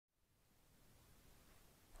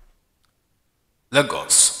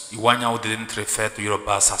Lagos, Iwuanyanwu didn't refer to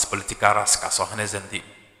Yorubas as political rasc as Ohanaeze.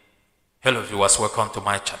 Hello viewers, welcome to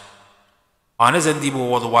my channel. Ohanaeze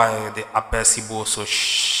Worldwide, the Igbos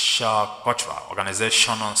social cultural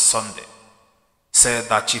organization on Sunday, said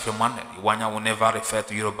that Chief Iwuanyanwu never referred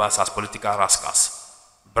to Yorubas as political rascals,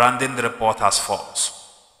 branding the report as false.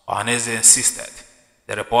 Ohanaeze insisted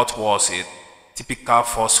the report was a typical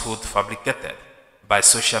falsehood fabricated by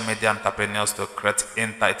social media entrepreneurs to create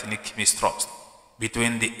inter-ethnic mistrust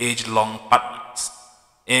between the age-long partners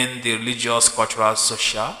in the religious, cultural,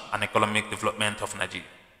 social, and economic development of Nigeria.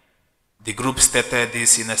 The group stated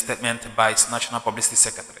this in a statement by its National Publicity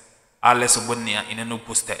Secretary, Alex Ogbonnia, in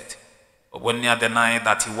Enugu State. Ogbonnia denied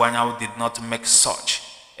that Iwuanyanwu did not make such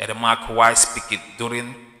a remark while speaking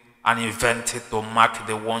during an event to mark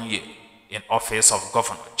the 1 year in office of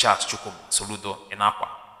Governor Charles Chukwuma Soludo in Akwa,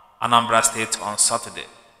 Anambra State on Saturday.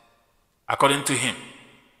 According to him,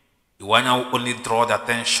 Iwuanyanwu only drew the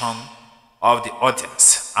attention of the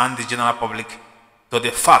audience and the general public to the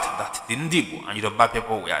fact that the Igbo and Yoruba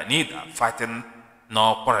people were neither fighting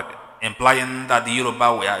nor quarreling, implying that the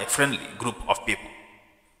Yoruba were a friendly group of people.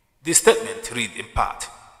 The statement read in part,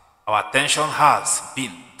 "Our attention has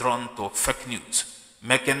been drawn to fake news,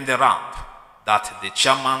 making the round that the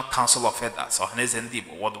Chairman Council of Elders of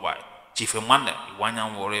Ohanaeze Worldwide, Chief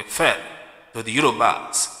Iwuanyanwu, referred to the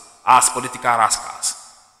Yorubas as political rascals."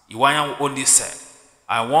 Iwuanyanwu only said,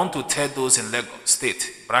 "I want to tell those in Lagos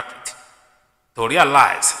State bracket to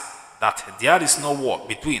realize that there is no war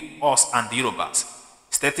between us and the Yorubas,"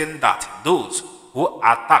 stating that those who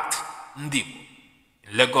attacked Ndibo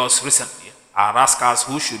in Lagos recently are rascals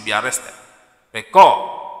who should be arrested.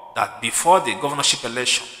 Recall that before the governorship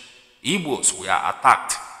election, Igbos were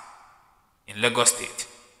attacked in Lagos State.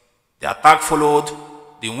 The attack followed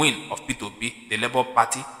the win of P2B, the Labour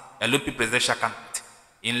Party, LP presidential candidate,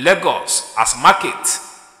 in Lagos, as markets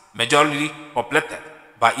majorly populated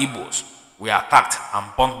by Igbos were attacked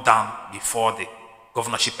and burnt down before the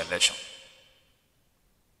governorship election.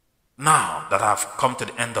 Now that I've come to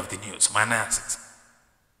the end of the news, my analysis,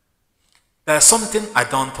 there's something I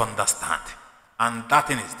don't understand, and that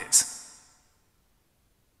thing is this.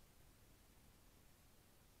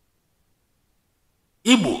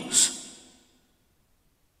 Igbos,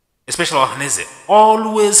 especially Ohanaeze,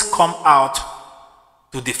 always come out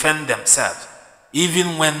to defend themselves,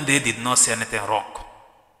 even when they did not say anything wrong.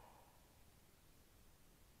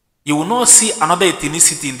 You will not see another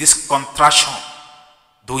ethnicity in this contraction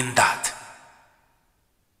doing that.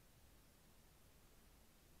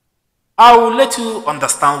 I will let you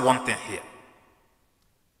understand one thing here.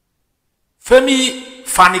 Femi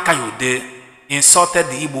Fani-Kayode insulted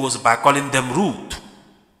the Igbos by calling them rude.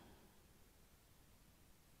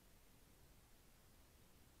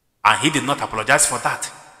 And he did not apologize for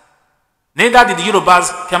that. Neither did the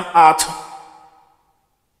Yorubas come out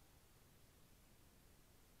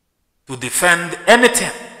to defend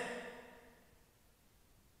anything.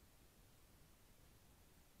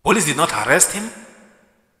 Police did not arrest him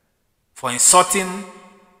for insulting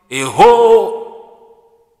a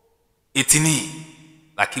whole ethnicity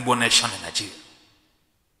like Igbo nation in Nigeria.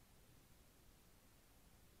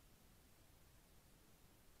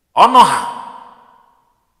 Onoha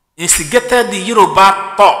instigated the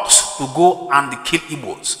Yoruba thugs to go and kill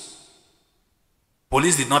Igbos.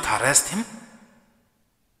 Police did not arrest him.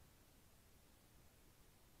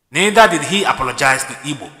 Neither did he apologize to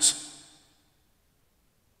Igbos.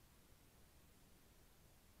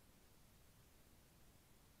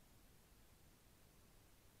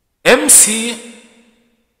 MC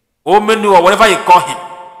Omenu, or whatever you call him,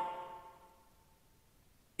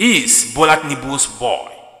 is Bola Tinubu's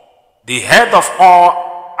boy, the head of all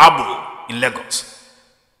Abro in Lagos.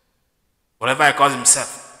 Whatever he calls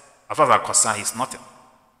himself, as far as I'm concerned, he's nothing.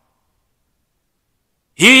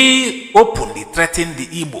 He openly threatened the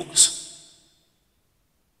Igbos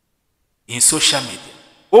in social media.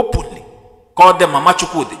 Openly called them Mama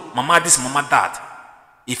Chukwude, Mama this, Mama that.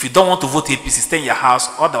 If you don't want to vote APC, stay in your house.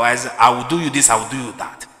 Otherwise, I will do you this, I will do you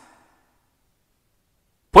that.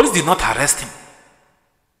 Police did not arrest him.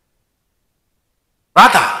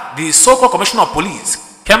 Rather, the so-called commissioner of police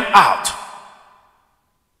came out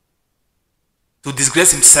to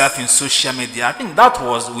disgrace himself in social media. I think that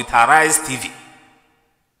was with Arise TV.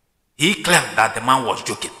 He claimed that the man was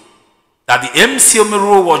joking, that the MC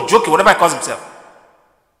Omeru was joking, whatever he calls himself.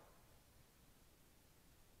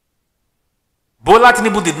 Bola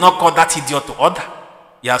Tinubu did not call that idiot to order.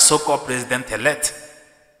 Your so-called president-elect.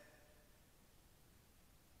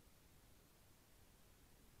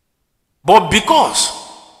 But because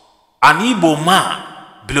an Igbo man,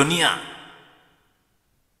 billionaire,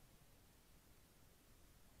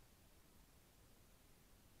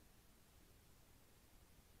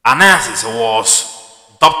 Ohanaeze was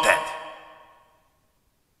adopted.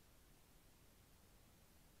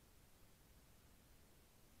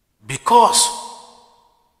 Because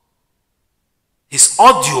his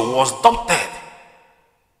audio was adopted.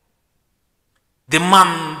 The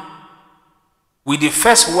man with the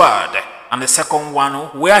first word and the second one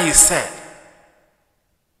where he said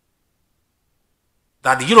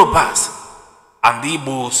that the Yorubas and the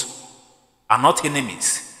Igbos are not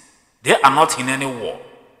enemies. They are not in any war.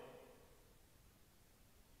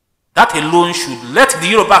 That alone should let the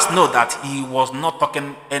Yorubas know that he was not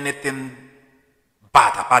talking anything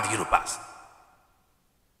bad about the Yorubas.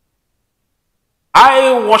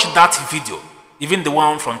 I watched that video, even the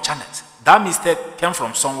one from channels. That mistake came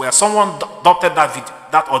from somewhere. Someone adopted that video,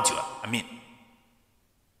 that audio.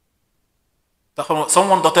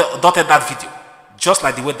 Someone adopted that video, just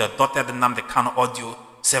like the way they adopted the Nnamdi Kanu audio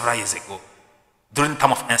several years ago during the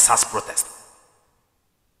time of NSAS protest.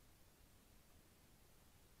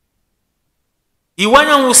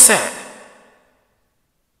 Iwuanyanwu said,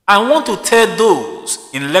 I want to tell those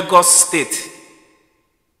in Lagos State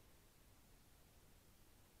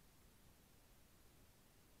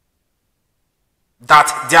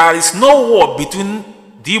that there is no war between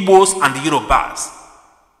the Igbos and the Yorubas.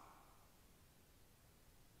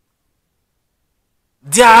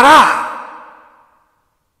 There are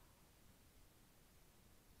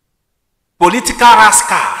political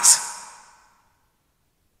rascals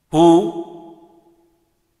who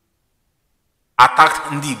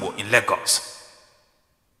attacked Ndigbo in Lagos.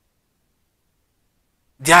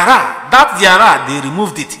 They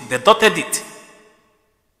removed it, they dotted it.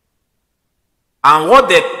 And what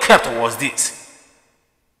they kept was this: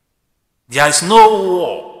 there is no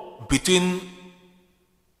war between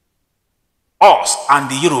us and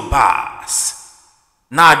the Yorubas.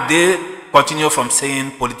 Now they continue from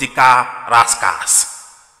saying political rascals.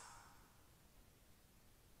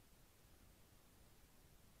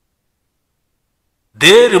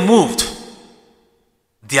 They removed.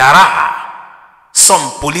 There are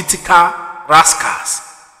some political rascals.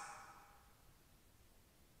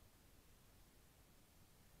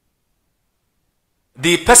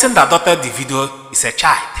 The person that adopted the video is a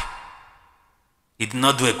child. He did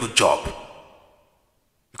not do a good job.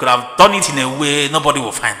 He could have done it in a way nobody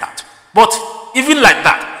will find out. But even like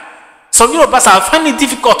that, some Yorubas are finding it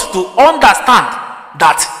difficult to understand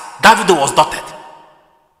that that video was adopted.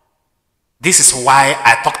 This is why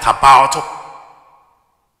I talked about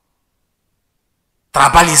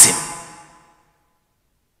tribalism.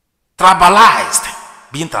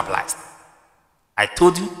 Being tribalized. I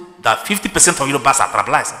told you that 50% of Yorubas are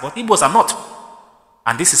tribalized, but Igbos are not.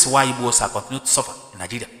 And this is why Igbos are continuing to suffer in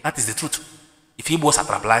Nigeria. That is the truth. If Igbos are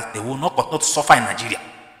tribalized, they will not continue to suffer in Nigeria.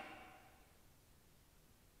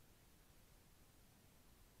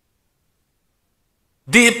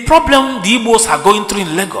 The problem the Igbos are going through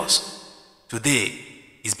in Lagos today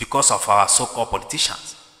is because of our so-called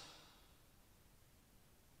politicians.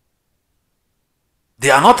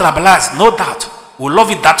 They are not tribalized, no doubt. We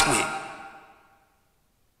love it that way.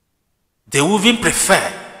 They would even prefer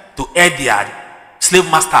to aid their slave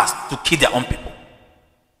masters to kill their own people.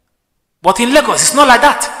 But in Lagos, it's not like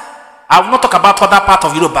that. I will not talk about other parts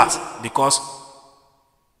of Yorubas because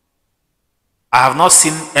I have not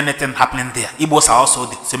seen anything happening there. Igbos are also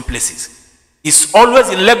the same places. It's always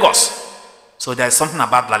in Lagos. So there is something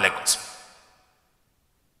about that Lagos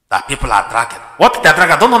that people are dragging. What they are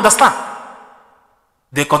dragging, I don't understand.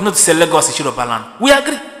 They continue to say Lagos is Yoruba land. We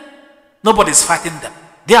agree. Nobody is fighting them.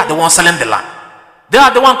 They are the ones selling the land. They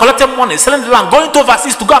are the ones collecting money, selling the land, going to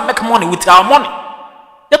overseas to go and make money with our money.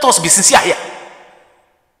 Let us be sincere here.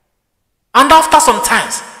 And after some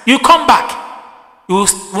time, you come back. You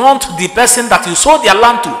want the person that you sold their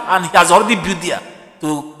land to and he has already built there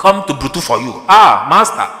to come to brutal for you. Ah,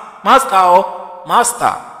 master,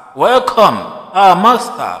 welcome. Ah,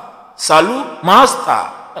 master, salute,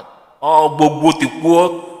 master. Oh,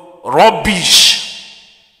 rubbish.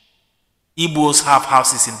 Igbos have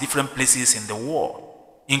houses in different places in the world,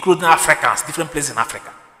 including Africans, different places in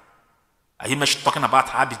Africa. Are you talking about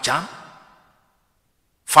Abidjan,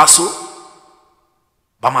 Faso,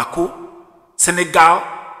 Bamako, Senegal,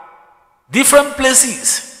 different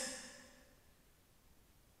places?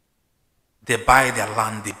 They buy their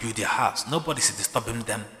land, they build their house. Nobody is disturbing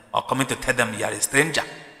them or coming to tell them you are a stranger,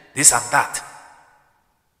 this and that.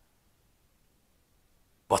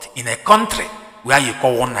 But in a country where you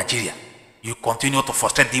call one Nigeria, you continue to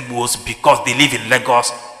frustrate the Igbos because they live in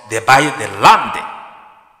Lagos, they buy the land.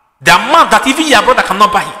 The amount that even your brother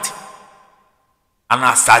cannot buy it. And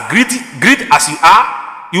as greedy as you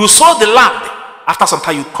are, you sold the land. After some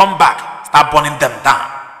time, you come back, start burning them down.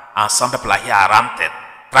 and some people are here ranted,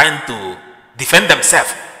 trying to defend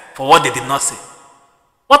themselves for what they did not say.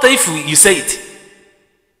 What if you say it?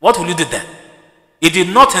 What will you do then? It did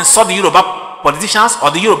not insult the Yoruba politicians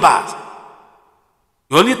or the Yorubas.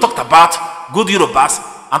 You only talked about good Yorubas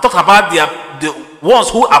and talked about the ones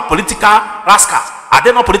who are political rascals. Are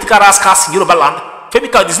they not political rascals in Yoruba land?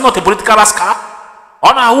 Femika is not a political rascal.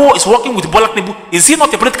 Ohanaeze is working with Bola Tinubu. Is he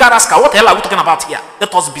not a political rascal? What the hell are we talking about here?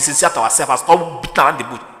 Let us be sincere to ourselves and stop beating around the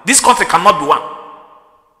bush. This country cannot be one.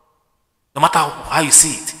 No matter how you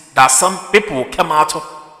see it, that some people came out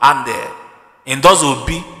and in those will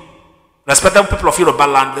be respectable people of Yoruba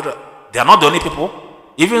land. They are not the only people.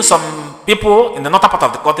 Even some people in the northern part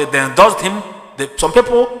of the country, they endorsed him. Some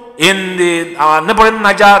people in our neighboring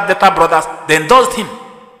Niger Delta brothers, they endorsed him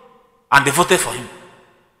and they voted for him.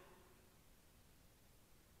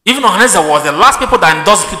 Even Ohanaeze was the last people that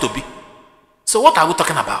endorsed P2B. So what are we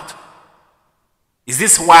talking about? Is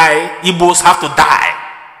this why Igbos have to die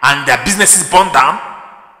and their businesses burned down?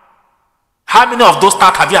 How many of those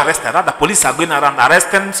thugs have you arrested? The police are going around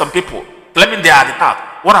arresting some people, claiming they are the thug.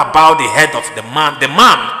 What about the head of the man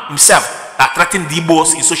himself that threatened the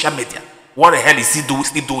Igbos in social media? What the hell is he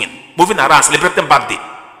still doing? Moving around, celebrating birthday.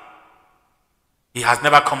 He has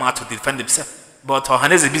never come out to defend himself. But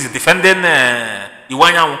Ohanaeze is busy defending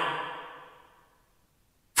Iwuanyanwu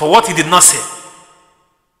for what he did not say.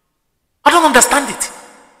 I don't understand it.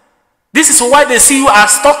 This is why they see you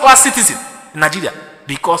as top-class citizen in Nigeria,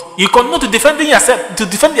 because you continue to defend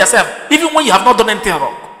yourself even when you have not done anything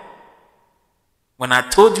wrong. When I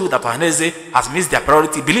told you that Ohanaeze has missed their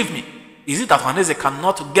priority, believe me, is it that Ohanaeze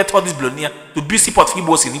cannot get all this billionaire to build seaport for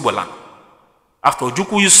Igbos in Igbo land? After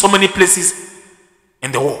Ojukwu used so many places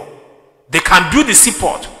in the war, they can build the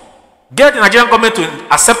seaport, get the Nigerian government to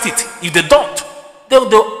accept it. If they don't, they'll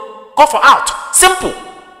call for out. Simple.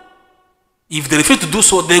 If they refuse to do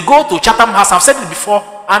so, they go to Chatham House, I've said it before,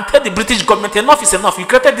 and tell the British government, enough is enough. You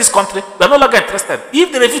created this country, we are no longer interested.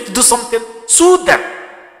 If they refuse to do something, sue them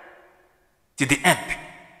till the end.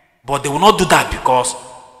 But they will not do that because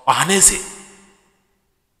Ohanaeze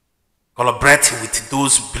collaborates with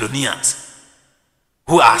those billionaires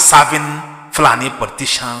who are serving Fulani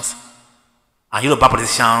politicians and Yoruba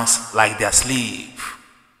politicians like their slave.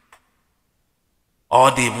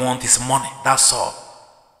 All they want is money, that's all.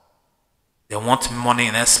 They want money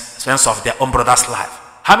in expense of their own brother's life.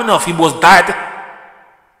 How many of Igbos died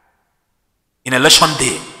in election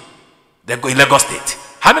day in Lagos State?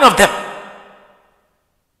 How many of them?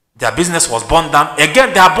 Their business was burned down.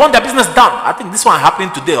 Again, they have burned their business down. I think this one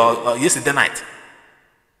happened today or yesterday night.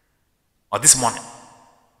 Or this morning.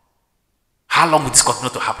 How long will this continue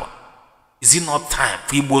to happen? Is it not time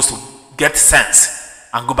for Igbos to get sense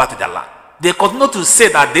and go back to their land? They continue to say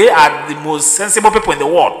that they are the most sensible people in the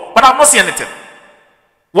world, but I've not seen anything.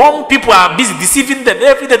 One people are busy deceiving them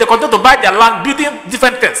every day. They continue to buy their land, building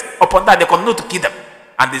different things. Upon that, they continue to kill them,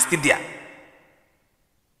 and they still there.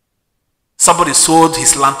 Somebody sold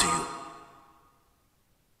his land to you.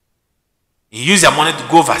 He used your money to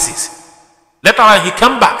go overseas. Later on, he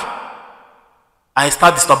came back and he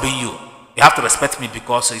started disturbing you. You have to respect me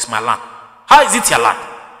because it's my land. How is it your land?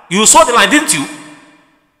 You sold the land, didn't you?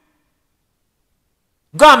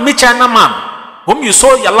 Go and meet China man whom you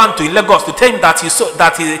sold your land to in Lagos to tell him that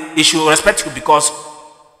he should respect you because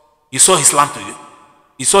you sold his land to you.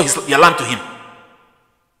 You sold your land to him.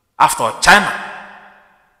 After China,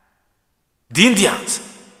 the Indians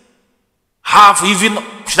have even,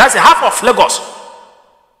 should I say, half of Lagos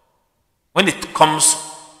when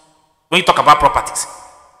you talk about properties.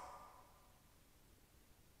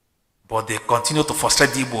 But they continue to frustrate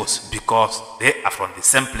the Igbos because they are from the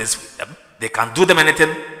same place with them. They can do them anything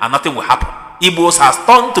and nothing will happen. Igbos has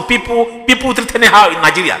turned to people treat anyhow in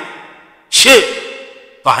Nigeria. Shame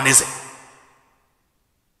to Ohanaeze.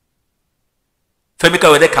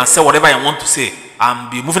 Femika Wede can say whatever I want to say and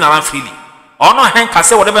be moving around freely. Ohanaeze can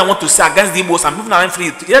say whatever I want to say against the Igbos and moving around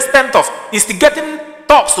freely to the extent of instigating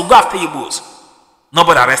talks to go after Igbos.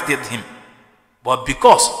 Nobody arrested him. But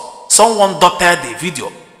because someone doctored the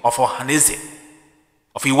video of Ohanaeze,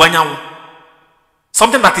 of Iwuanyanwu,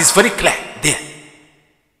 something that is very clear there.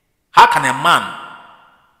 How can a man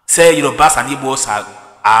say Yorubas and Igbos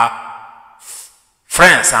are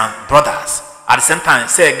friends and brothers, at the same time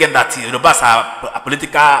say again that Yorubas are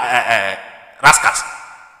political rascals?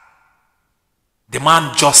 The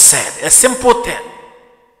man just said a simple thing.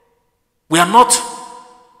 We are not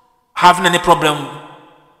having any problem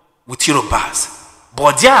with Yorubas,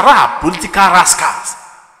 but there are political rascals.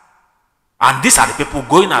 And these are the people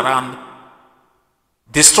going around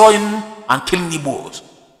destroying and killing Igbos.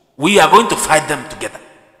 We are going to fight them together.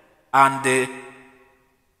 And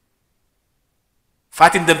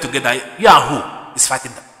Fighting them together, you and who is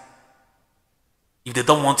fighting them? If they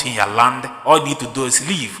don't want you in your land, all you need to do is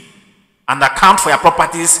leave and account for your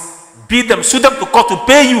properties, beat them, sue them to court to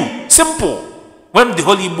pay you. Simple. When the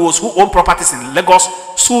Holy Igbos who own properties in Lagos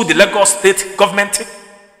sue the Lagos state government,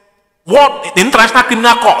 what the International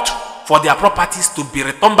Criminal Court for their properties to be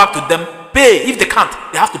returned back to them, pay. If they can't,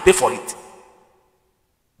 they have to pay for it.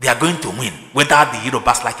 They are going to win, whether the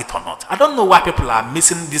Yorubas like it or not. I don't know why people are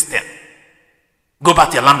missing this thing. Go back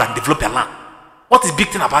to your land and develop your land. What is big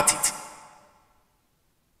thing about it?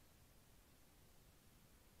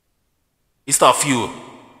 Instead of you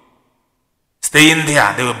staying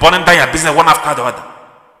there, they will burn down your business one after the other.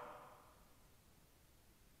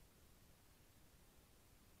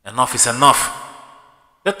 Enough is enough.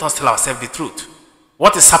 Let us tell ourselves the truth.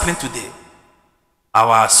 What is happening today?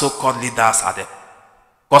 Our so-called leaders are the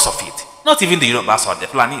cause of it. Not even the Yorubas or the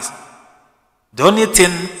Fulanis. The only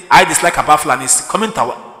thing I dislike about Fulanis is coming to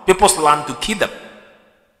our people's land to kill them.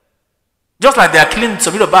 Just like they are killing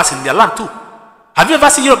some Yorubas in their land too. Have you ever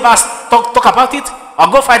seen Yorubas talk about it or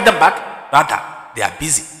go fight them back? Rather, they are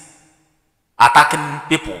busy attacking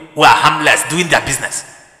people who are harmless, doing their business.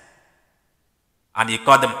 And you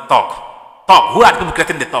call them thug. Thug. Who are the people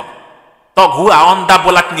creating the thug? Thug who are under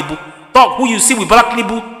Bola Tinubu. Thug who you see with Bola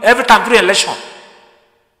Tinubu every time during election.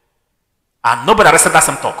 And nobody arrested that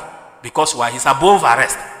same thug. Because why? He's above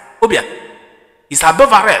arrest. Obia. He's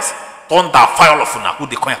above arrest. Thunder, fire of una who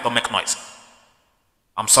they come here to make noise.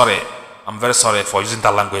 I'm sorry. I'm very sorry for using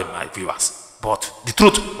that language, my viewers. But the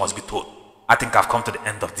truth must be told. I think I've come to the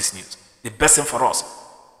end of this news. The best thing for us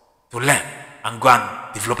to learn and go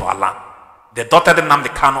and develop our land. They adopted the name the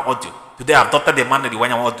Kano audio. Today I've adopted the man the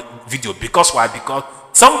Iwuanyanwu video. Because why? Because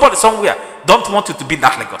somebody somewhere don't want you to be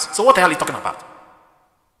that Lagos. So what the hell are you talking about?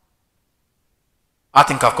 I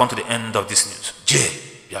think I've come to the end of this news.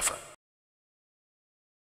 Biafra.